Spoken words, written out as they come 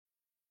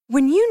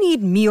When you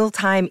need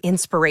mealtime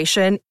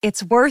inspiration,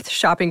 it's worth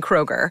shopping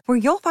Kroger, where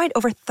you'll find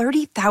over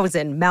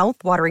 30,000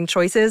 mouth-watering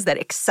choices that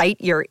excite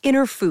your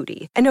inner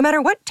foodie. And no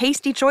matter what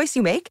tasty choice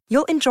you make,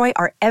 you'll enjoy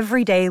our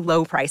everyday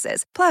low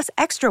prices, plus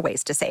extra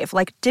ways to save,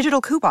 like digital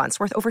coupons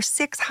worth over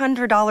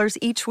 $600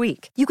 each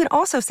week. You can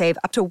also save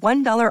up to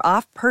 $1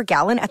 off per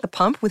gallon at the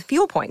pump with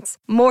fuel points.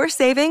 More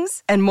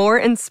savings and more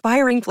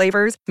inspiring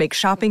flavors make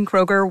shopping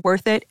Kroger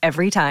worth it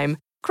every time.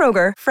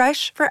 Kroger,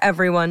 fresh for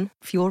everyone.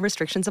 Fuel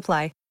restrictions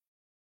apply.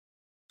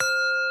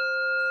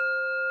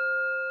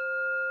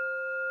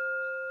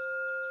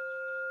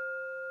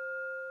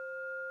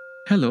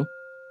 Hello.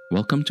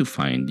 Welcome to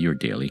Find Your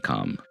Daily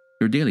Calm,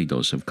 your daily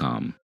dose of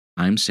calm.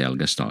 I'm Sel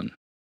Gaston.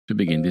 To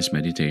begin this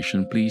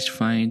meditation, please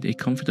find a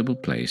comfortable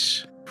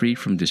place, free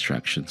from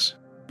distractions,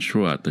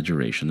 throughout the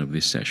duration of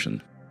this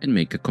session, and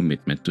make a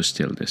commitment to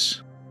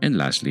stillness. And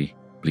lastly,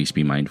 please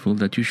be mindful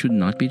that you should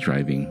not be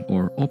driving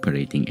or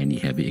operating any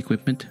heavy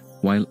equipment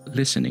while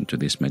listening to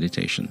this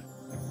meditation.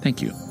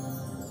 Thank you.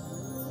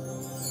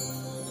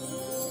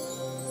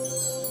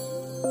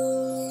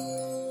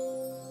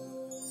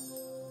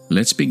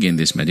 Let's begin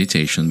this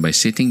meditation by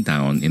sitting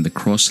down in the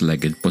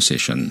cross-legged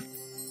position,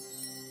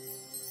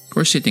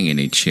 or sitting in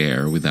a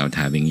chair without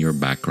having your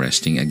back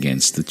resting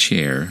against the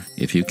chair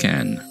if you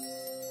can.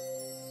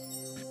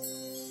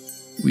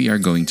 We are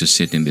going to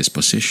sit in this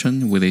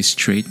position with a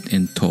straight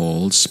and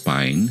tall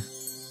spine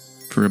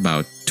for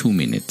about 2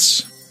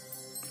 minutes.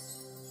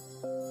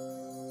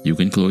 You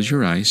can close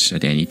your eyes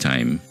at any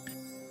time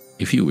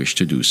if you wish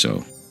to do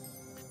so.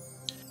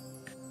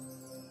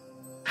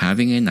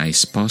 Having a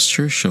nice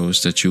posture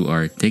shows that you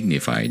are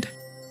dignified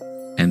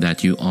and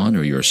that you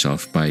honor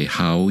yourself by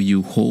how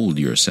you hold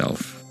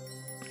yourself.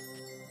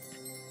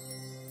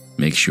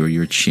 Make sure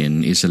your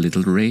chin is a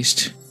little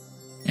raised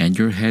and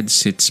your head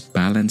sits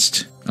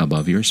balanced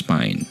above your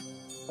spine.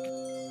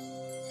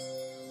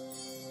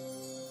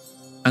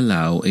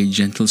 Allow a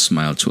gentle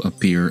smile to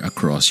appear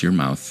across your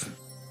mouth,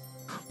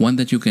 one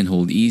that you can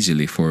hold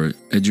easily for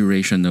a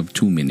duration of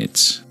 2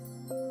 minutes.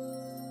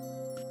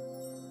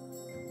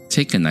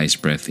 Take a nice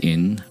breath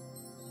in,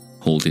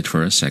 hold it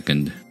for a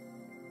second,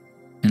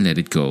 and let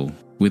it go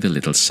with a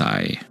little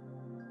sigh.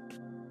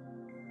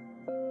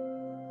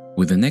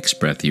 With the next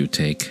breath you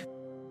take,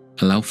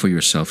 allow for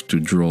yourself to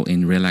draw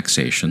in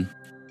relaxation,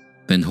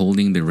 then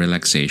holding the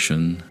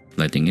relaxation,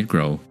 letting it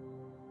grow,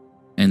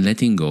 and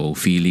letting go,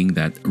 feeling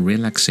that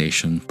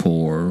relaxation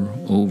pour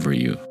over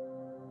you.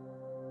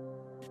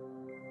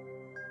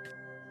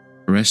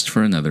 Rest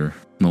for another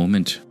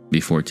moment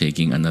before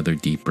taking another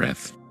deep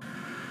breath.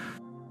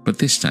 But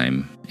this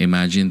time,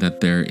 imagine that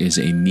there is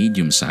a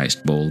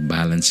medium-sized bowl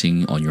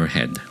balancing on your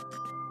head.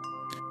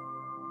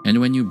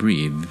 And when you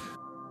breathe,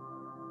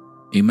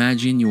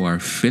 imagine you are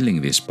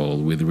filling this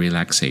bowl with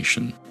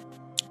relaxation.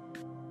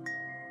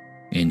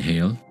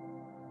 Inhale,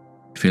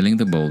 filling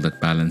the bowl that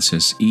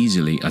balances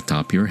easily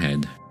atop your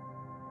head.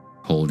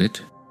 Hold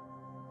it,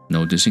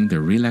 noticing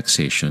the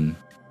relaxation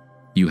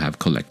you have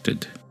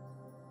collected.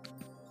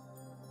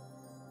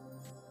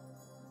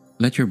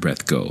 Let your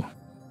breath go.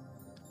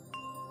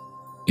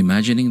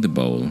 Imagining the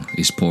bowl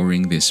is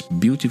pouring this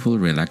beautiful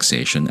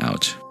relaxation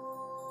out,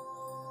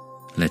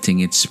 letting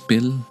it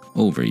spill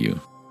over you.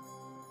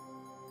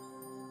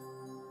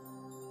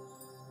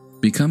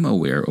 Become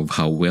aware of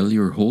how well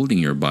you're holding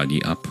your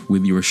body up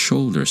with your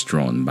shoulders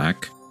drawn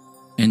back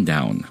and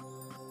down.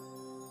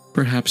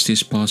 Perhaps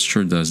this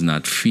posture does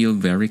not feel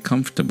very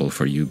comfortable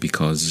for you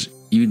because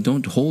you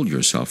don't hold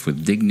yourself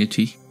with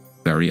dignity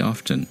very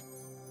often.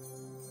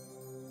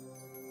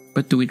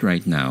 But do it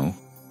right now.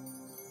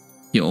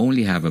 You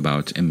only have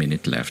about a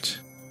minute left,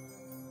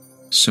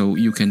 so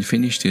you can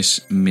finish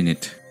this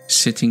minute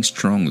sitting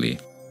strongly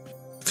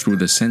through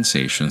the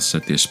sensations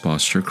that this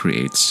posture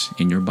creates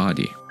in your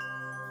body.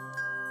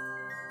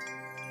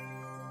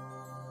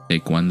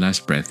 Take one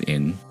last breath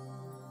in,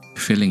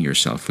 filling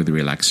yourself with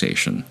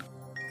relaxation.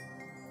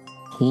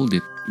 Hold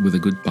it with a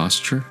good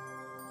posture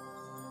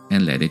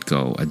and let it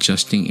go,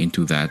 adjusting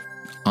into that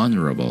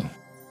honorable,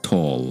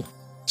 tall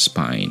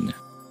spine.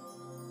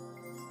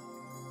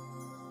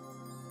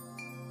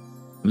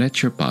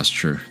 Let your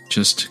posture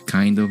just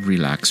kind of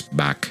relax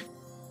back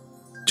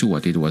to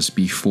what it was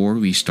before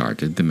we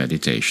started the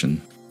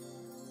meditation,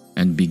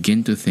 and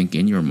begin to think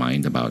in your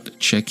mind about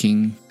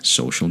checking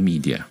social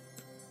media.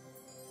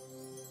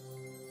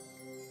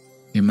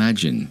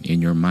 Imagine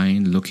in your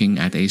mind looking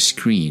at a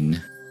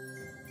screen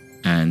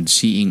and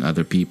seeing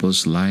other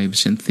people's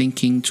lives and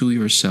thinking to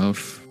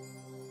yourself,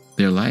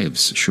 their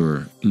lives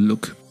sure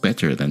look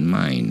better than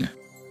mine.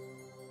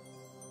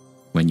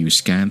 When you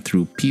scan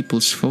through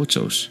people's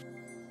photos,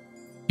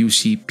 you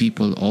see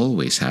people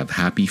always have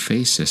happy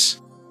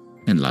faces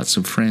and lots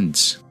of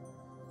friends.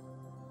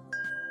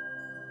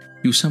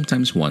 You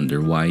sometimes wonder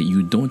why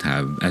you don't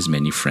have as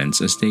many friends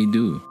as they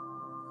do.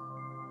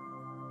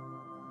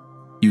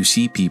 You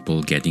see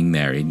people getting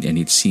married and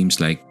it seems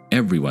like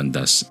everyone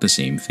does the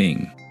same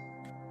thing.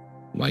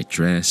 White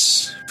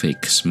dress,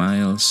 fake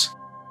smiles,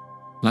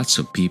 lots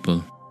of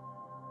people,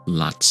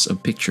 lots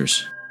of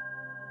pictures.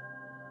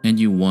 and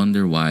you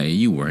wonder why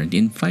you weren't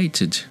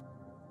invited.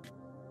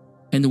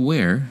 And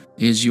where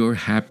is your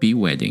happy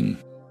wedding?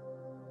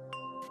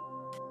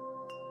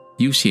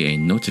 You see a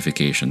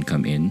notification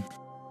come in.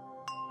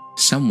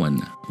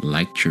 Someone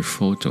liked your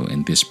photo,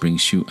 and this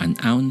brings you an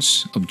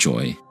ounce of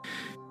joy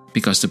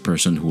because the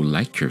person who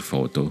liked your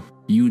photo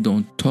you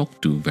don't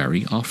talk to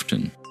very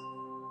often.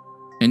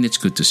 And it's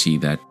good to see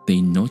that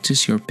they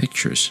notice your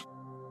pictures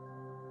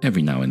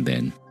every now and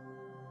then.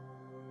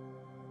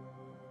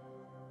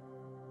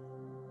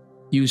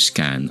 You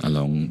scan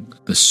along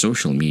the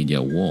social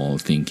media wall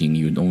thinking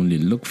you'd only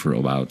look for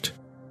about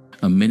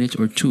a minute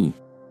or two,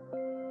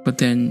 but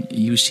then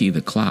you see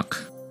the clock,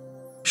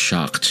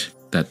 shocked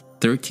that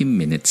 30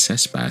 minutes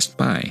has passed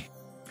by.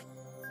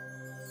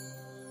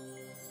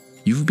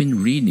 You've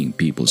been reading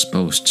people's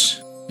posts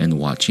and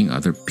watching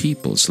other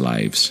people's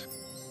lives.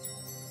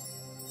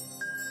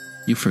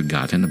 You've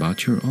forgotten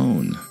about your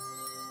own.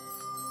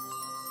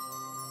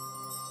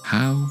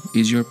 How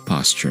is your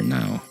posture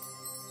now?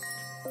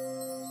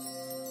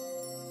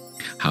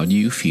 How do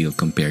you feel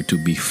compared to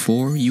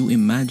before you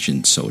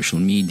imagined social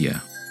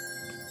media?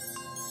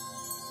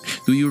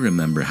 Do you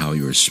remember how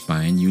your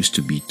spine used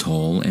to be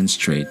tall and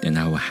straight and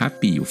how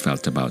happy you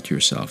felt about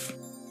yourself?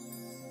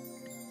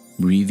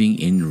 Breathing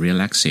in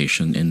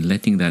relaxation and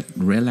letting that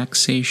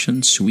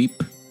relaxation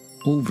sweep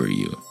over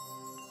you.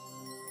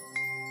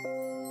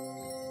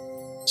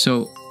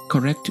 So,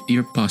 correct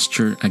your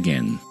posture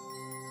again.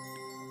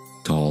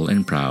 Tall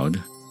and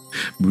proud,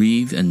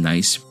 breathe a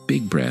nice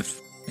big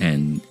breath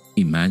and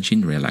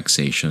imagine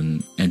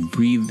relaxation and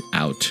breathe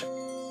out,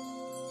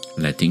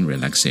 letting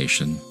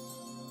relaxation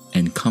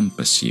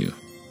encompass you.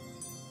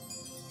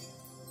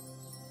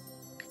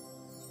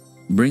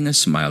 Bring a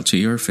smile to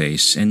your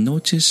face and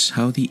notice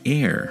how the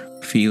air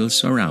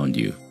feels around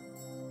you.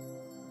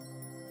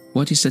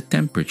 What is the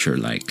temperature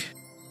like?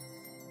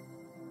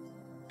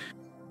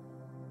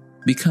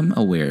 Become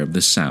aware of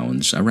the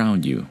sounds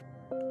around you.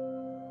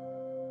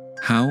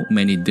 How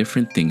many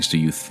different things do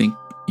you think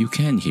you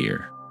can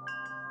hear?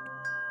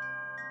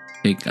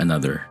 Take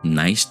another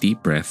nice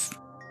deep breath,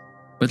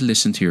 but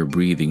listen to your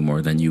breathing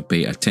more than you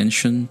pay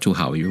attention to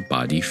how your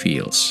body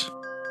feels.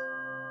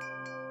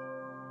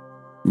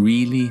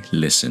 Really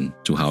listen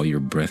to how your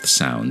breath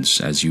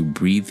sounds as you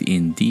breathe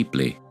in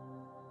deeply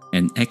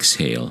and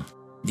exhale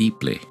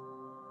deeply.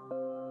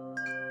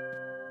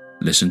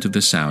 Listen to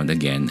the sound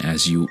again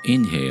as you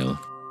inhale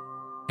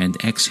and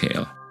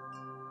exhale.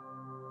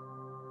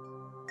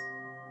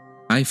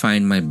 I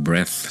find my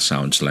breath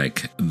sounds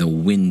like the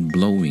wind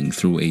blowing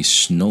through a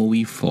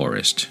snowy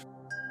forest.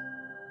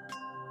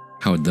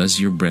 How does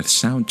your breath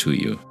sound to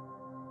you?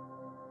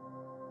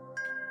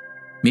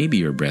 Maybe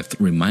your breath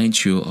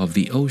reminds you of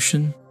the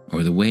ocean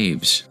or the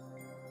waves.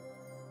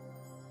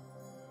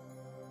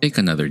 Take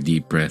another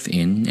deep breath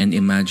in and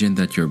imagine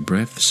that your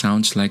breath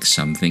sounds like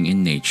something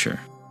in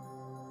nature,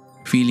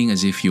 feeling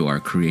as if you are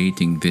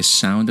creating this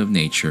sound of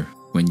nature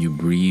when you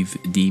breathe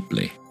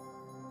deeply.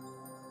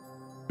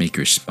 Make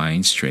your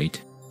spine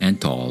straight and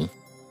tall,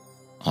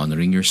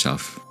 honoring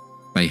yourself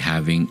by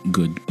having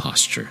good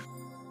posture.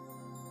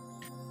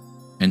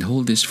 And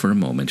hold this for a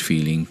moment,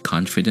 feeling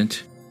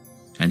confident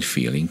and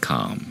feeling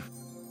calm.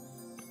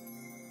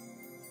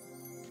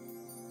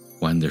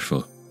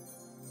 Wonderful.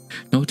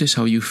 Notice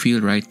how you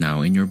feel right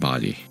now in your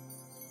body.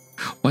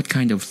 What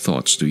kind of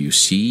thoughts do you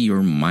see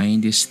your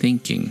mind is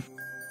thinking?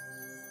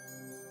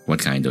 What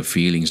kind of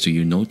feelings do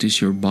you notice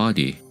your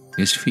body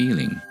is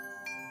feeling?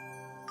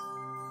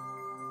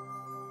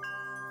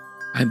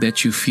 I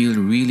bet you feel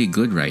really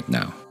good right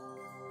now.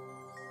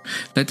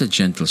 Let a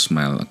gentle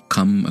smile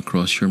come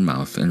across your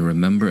mouth and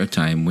remember a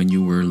time when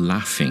you were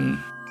laughing.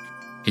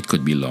 It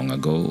could be long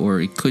ago or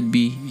it could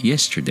be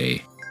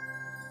yesterday.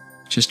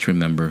 Just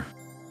remember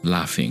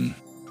laughing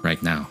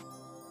right now.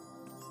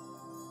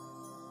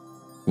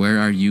 Where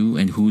are you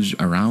and who's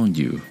around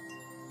you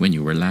when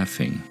you were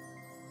laughing?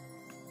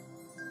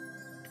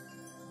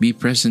 Be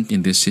present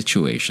in this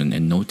situation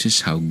and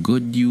notice how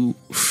good you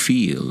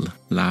feel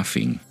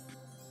laughing,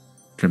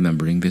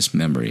 remembering this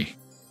memory.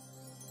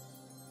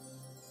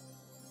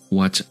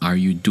 What are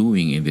you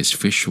doing in this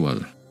visual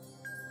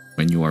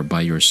when you are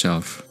by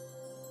yourself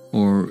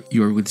or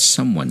you're with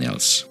someone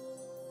else?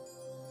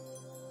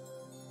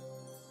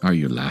 Are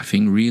you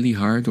laughing really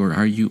hard or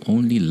are you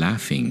only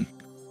laughing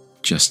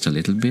just a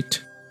little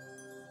bit?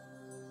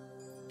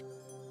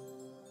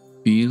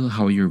 Feel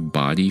how your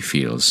body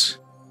feels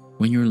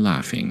when you're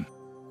laughing.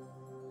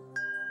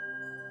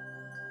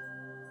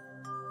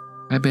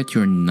 I bet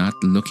you're not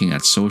looking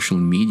at social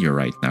media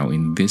right now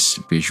in this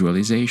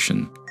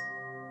visualization,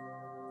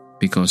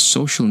 because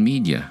social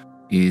media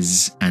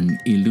is an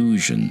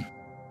illusion.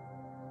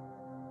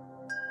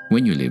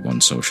 When you live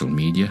on social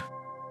media,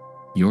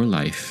 your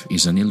life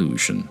is an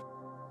illusion.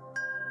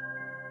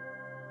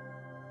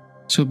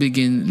 So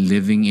begin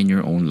living in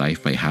your own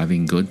life by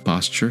having good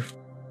posture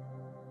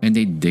and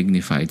a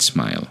dignified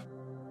smile.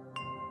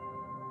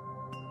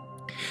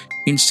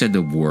 Instead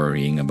of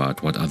worrying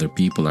about what other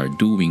people are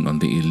doing on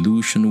the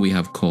illusion we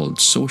have called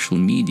social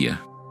media,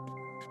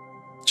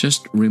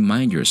 Just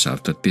remind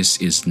yourself that this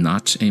is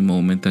not a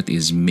moment that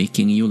is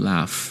making you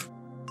laugh.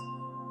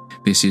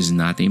 This is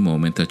not a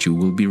moment that you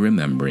will be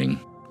remembering.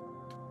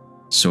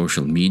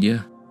 Social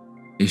media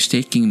is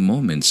taking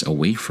moments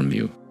away from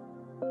you,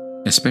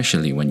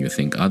 especially when you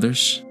think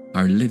others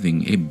are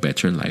living a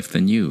better life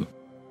than you.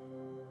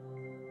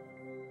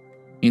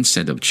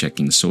 Instead of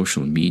checking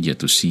social media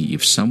to see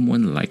if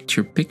someone liked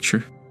your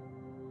picture,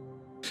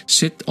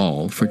 sit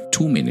all for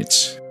 2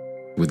 minutes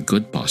with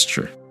good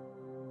posture,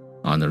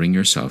 honoring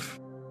yourself,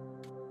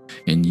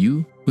 and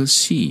you will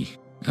see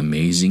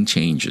amazing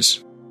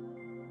changes.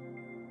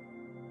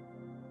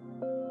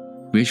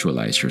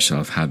 Visualize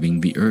yourself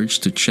having the urge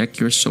to check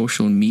your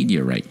social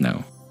media right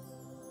now,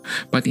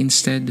 but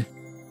instead,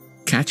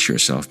 catch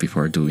yourself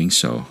before doing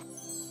so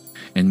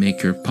and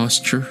make your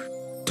posture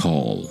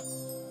tall.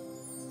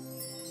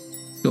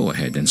 Go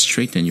ahead and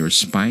straighten your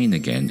spine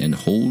again and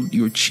hold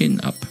your chin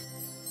up,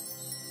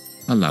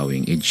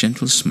 allowing a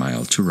gentle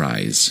smile to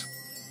rise.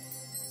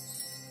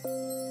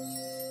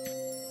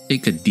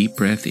 Take a deep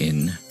breath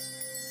in,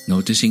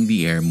 noticing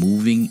the air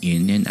moving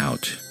in and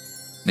out,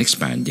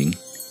 expanding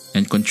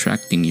and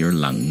contracting your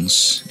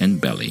lungs and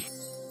belly.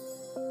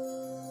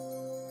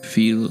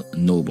 Feel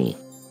noble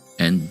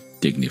and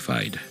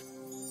dignified.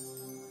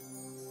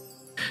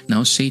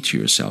 Now say to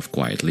yourself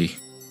quietly,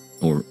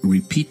 or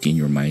repeat in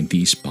your mind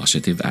these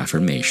positive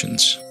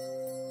affirmations.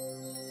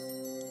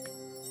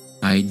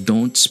 I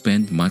don't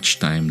spend much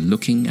time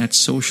looking at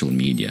social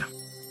media.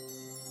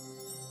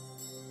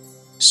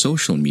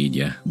 Social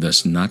media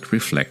does not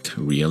reflect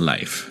real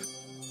life.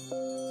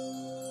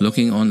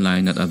 Looking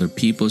online at other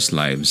people's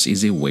lives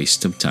is a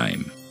waste of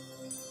time.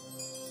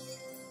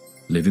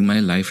 Living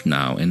my life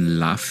now and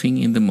laughing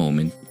in the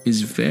moment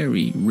is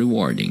very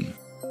rewarding.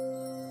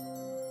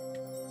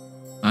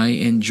 I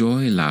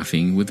enjoy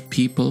laughing with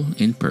people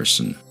in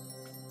person.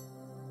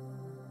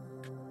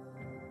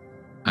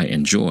 I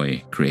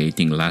enjoy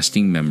creating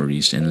lasting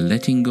memories and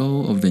letting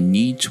go of the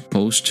need to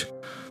post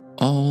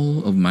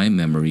all of my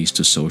memories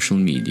to social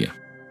media.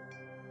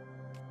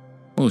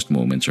 Most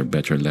moments are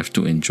better left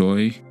to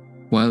enjoy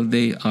while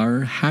they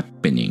are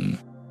happening.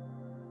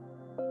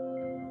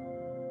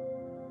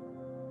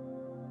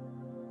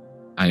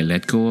 I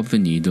let go of the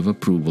need of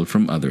approval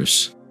from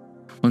others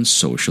on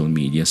social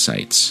media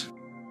sites.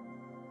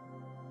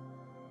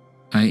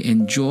 I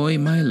enjoy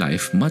my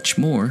life much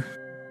more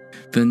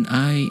than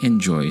I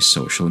enjoy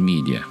social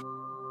media.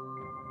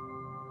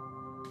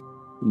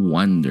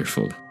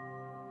 Wonderful.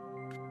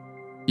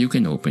 You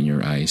can open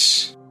your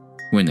eyes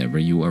whenever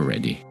you are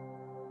ready.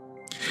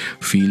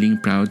 Feeling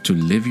proud to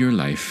live your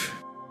life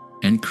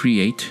and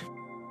create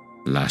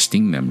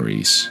lasting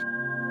memories.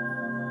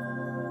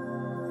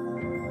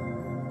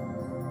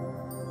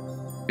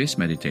 This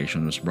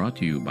meditation was brought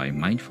to you by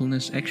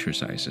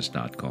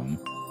mindfulnessexercises.com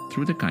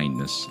through the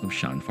kindness of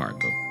Sean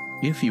Fargo.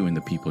 If you and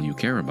the people you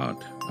care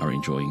about are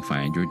enjoying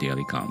Find Your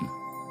Daily Calm,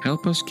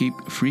 help us keep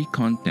free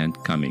content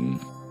coming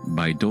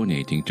by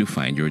donating to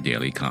Find Your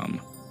Daily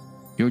Calm.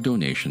 Your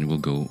donation will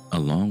go a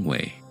long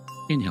way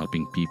in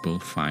helping people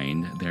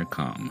find their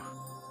calm.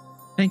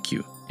 Thank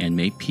you, and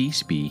may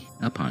peace be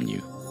upon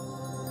you.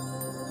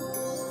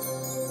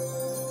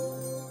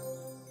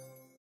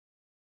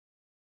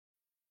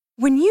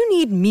 When you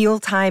need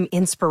mealtime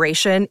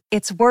inspiration,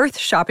 it's worth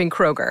shopping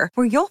Kroger,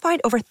 where you'll find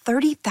over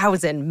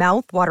 30,000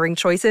 mouth-watering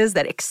choices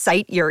that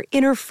excite your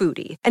inner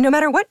foodie. And no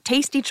matter what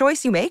tasty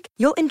choice you make,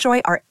 you'll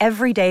enjoy our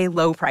everyday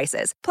low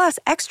prices, plus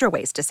extra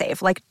ways to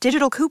save, like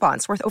digital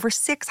coupons worth over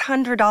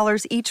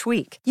 $600 each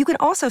week. You can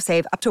also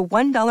save up to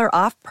 $1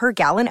 off per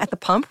gallon at the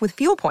pump with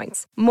fuel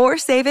points. More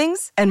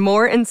savings and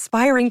more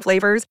inspiring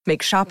flavors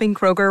make shopping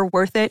Kroger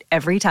worth it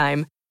every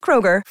time.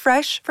 Kroger,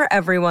 fresh for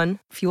everyone.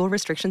 Fuel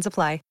restrictions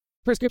apply.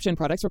 Prescription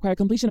products require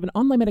completion of an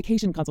online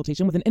medication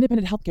consultation with an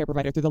independent healthcare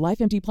provider through the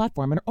LifeMD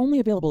platform and are only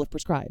available if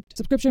prescribed.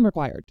 Subscription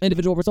required.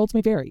 Individual results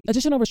may vary.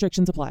 Additional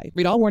restrictions apply.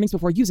 Read all warnings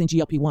before using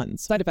GLP-1s.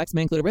 Side effects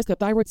may include a risk of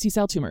thyroid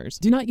C-cell tumors.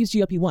 Do not use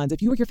GLP-1s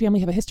if you or your family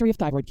have a history of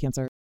thyroid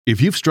cancer.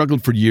 If you've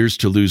struggled for years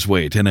to lose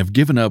weight and have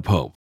given up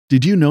hope,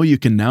 did you know you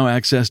can now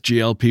access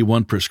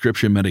GLP-1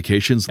 prescription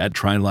medications at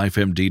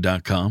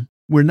TryLifeMD.com?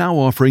 We're now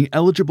offering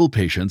eligible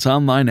patients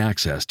online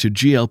access to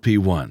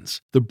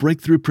GLP-1s, the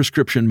breakthrough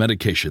prescription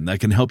medication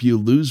that can help you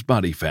lose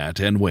body fat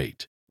and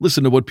weight.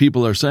 Listen to what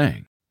people are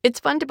saying.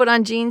 It's fun to put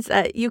on jeans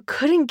that you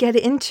couldn't get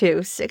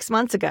into 6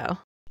 months ago.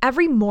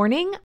 Every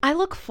morning, I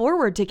look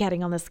forward to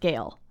getting on the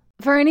scale.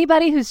 For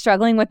anybody who's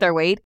struggling with their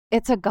weight,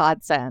 it's a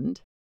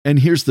godsend. And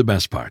here's the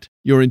best part.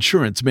 Your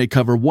insurance may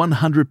cover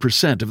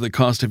 100% of the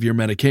cost of your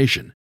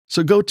medication.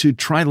 So go to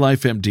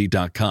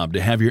TryLifeMD.com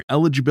to have your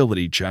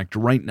eligibility checked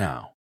right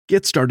now.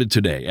 Get started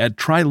today at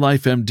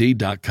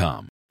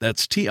TryLifeMD.com.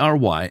 That's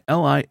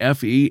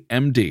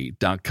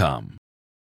TryLifeMD.com.